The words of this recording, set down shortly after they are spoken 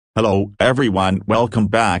Hello everyone, welcome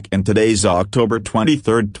back. In today's October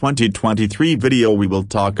 23, 2023 video we will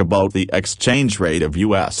talk about the exchange rate of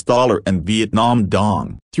US dollar and Vietnam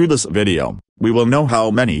dong. Through this video, we will know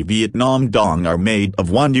how many Vietnam dong are made of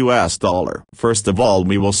 $1 US. First of all,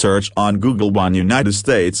 we will search on Google $1 United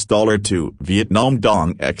States dollar to Vietnam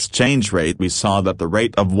dong exchange rate. We saw that the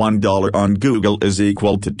rate of $1 on Google is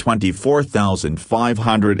equal to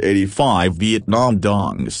 24,585 Vietnam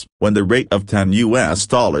dongs, when the rate of 10 US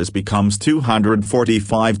dollars becomes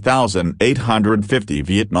 245,850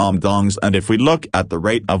 Vietnam dongs, and if we look at the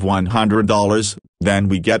rate of $100, then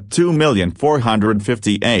we get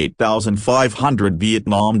 2,458,500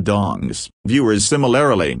 Vietnam dongs. Viewers,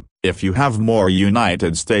 similarly, if you have more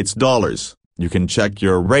United States dollars, you can check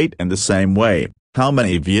your rate in the same way. How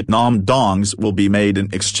many Vietnam dongs will be made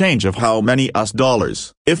in exchange of how many US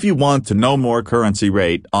dollars? If you want to know more currency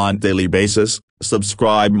rate on daily basis,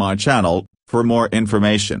 subscribe my channel. For more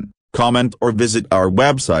information, comment or visit our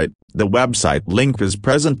website. The website link is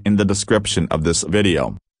present in the description of this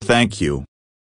video. Thank you.